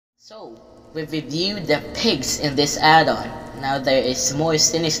So, we've reviewed the pigs in this add-on. Now there is more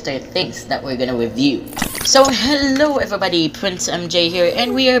sinister things that we're gonna review. So hello everybody, PrinceMJ here,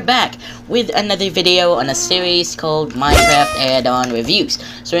 and we are back with another video on a series called Minecraft add-on reviews.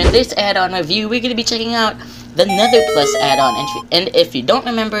 So in this add-on review, we're gonna be checking out the Nether Plus add-on, and if you don't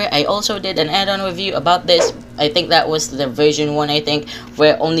remember, I also did an add-on review about this. I think that was the version 1, I think,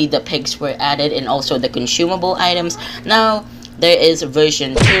 where only the pigs were added and also the consumable items. Now there is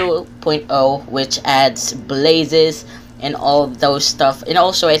version 2.0 which adds blazes and all those stuff, and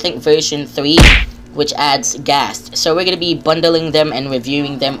also I think version 3 which adds Ghast. So we're gonna be bundling them and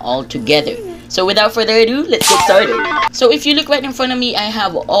reviewing them all together. So without further ado, let's get started. So if you look right in front of me, I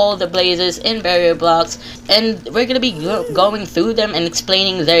have all the blazes in barrier blocks, and we're gonna be going through them and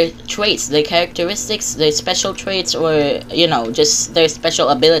explaining their traits, their characteristics, their special traits, or you know, just their special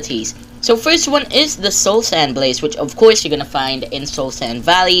abilities. So first one is the Soul Sand Blaze, which of course you're gonna find in Soul Sand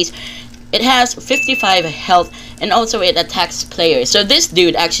Valleys. It has 55 health, and also it attacks players. So this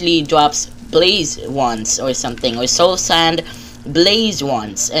dude actually drops blaze wands or something, or Soul Sand blaze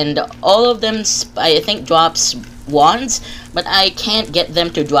wands, and all of them I think drops wands, but I can't get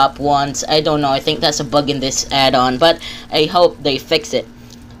them to drop wands. I don't know, I think that's a bug in this add-on, but I hope they fix it.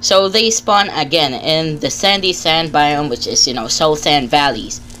 So they spawn again in the sandy sand biome, which is, you know, Soul Sand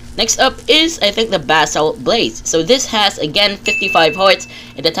Valleys. Next up is, I think, the Basalt Blaze. So this has, again, 55 hearts.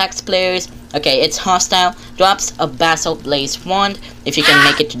 It attacks players. Okay, it's hostile. Drops a Basalt Blaze wand, if you can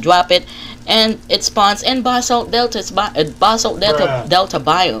make it to drop it. And it spawns in Basalt Delta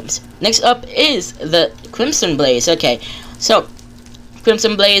biomes. Next up is the Crimson Blaze. Okay, so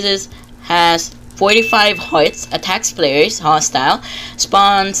Crimson Blazes has 45 hearts, attacks players, hostile,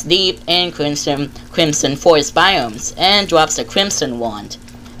 spawns deep in Crimson Forest biomes, and drops a Crimson Wand.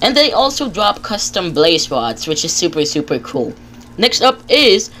 And they also drop custom blaze rods, which is super cool. Next up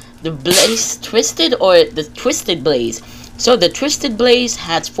is the Blaze Twisted, or the Twisted Blaze. So the Twisted Blaze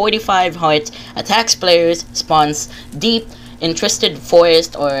has 45 hearts, attacks players, spawns deep in Twisted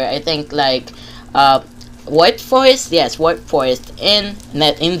Forest, or I think like Warped Forest. Yes, Warped Forest in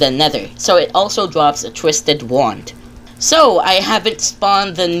the Nether. So it also drops a Twisted Wand. So I haven't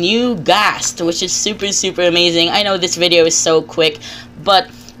spawned the new Ghast, which is super amazing. I know this video is so quick, but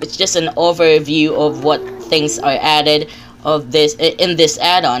it's just an overview of what things are added of this in this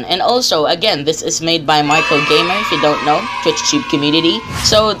add-on. And also, again, this is made by MarcoGamer, if you don't know, TwitchTube community.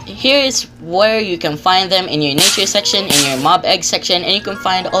 So here is where you can find them, in your nature section, in your mob egg section, and you can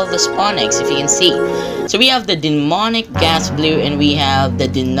find all the spawn eggs, if you can see. So we have the demonic Ghast blue, and we have the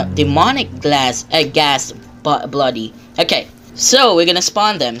demonic Ghast bloody. Okay, so we're gonna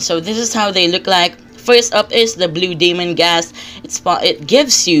spawn them. So this is how they look like. First up is the blue demon Ghast. It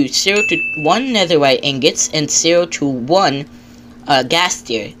gives you 0 to 1 netherite ingots and 0 to 1 gas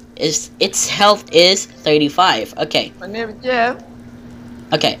tier. Its health is 35. Okay. My name is Jeff.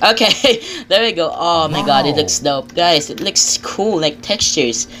 Okay, there we go. Oh my god, it looks dope. Guys, it looks cool, like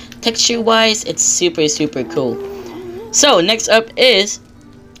textures. Texture-wise, it's super cool. So, next up is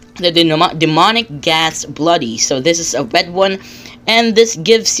the demonic Ghast bloody. So this is a red one, and this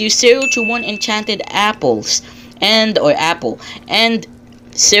gives you 0 to 1 enchanted apples and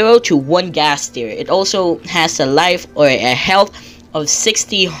 0 to 1 gas tier. It also has a life, or a health, of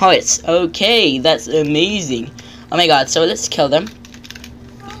 60 hearts. Okay, that's amazing. Oh my god, so let's kill them.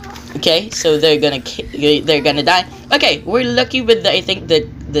 Okay, so they're gonna die. Okay, we're lucky with I think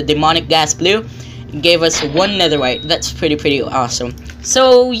the demonic Ghast blue. It gave us 1 netherite. That's pretty awesome.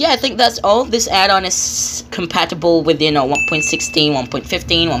 So yeah, I think that's all. This add-on is compatible with, you know, 1.16,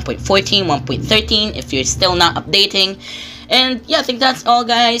 1.15, 1.14, 1.13 if you're still not updating. And yeah, I think that's all,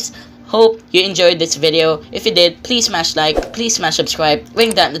 guys. Hope you enjoyed this video. If you did, please smash like, please smash subscribe,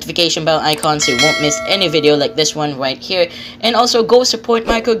 ring that notification bell icon so you won't miss any video like this one right here. And also go support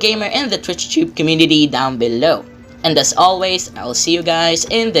MarcoGamer and the TwitchTube community down below. And as always, I'll see you guys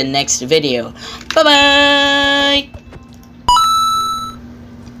in the next video. Bye bye!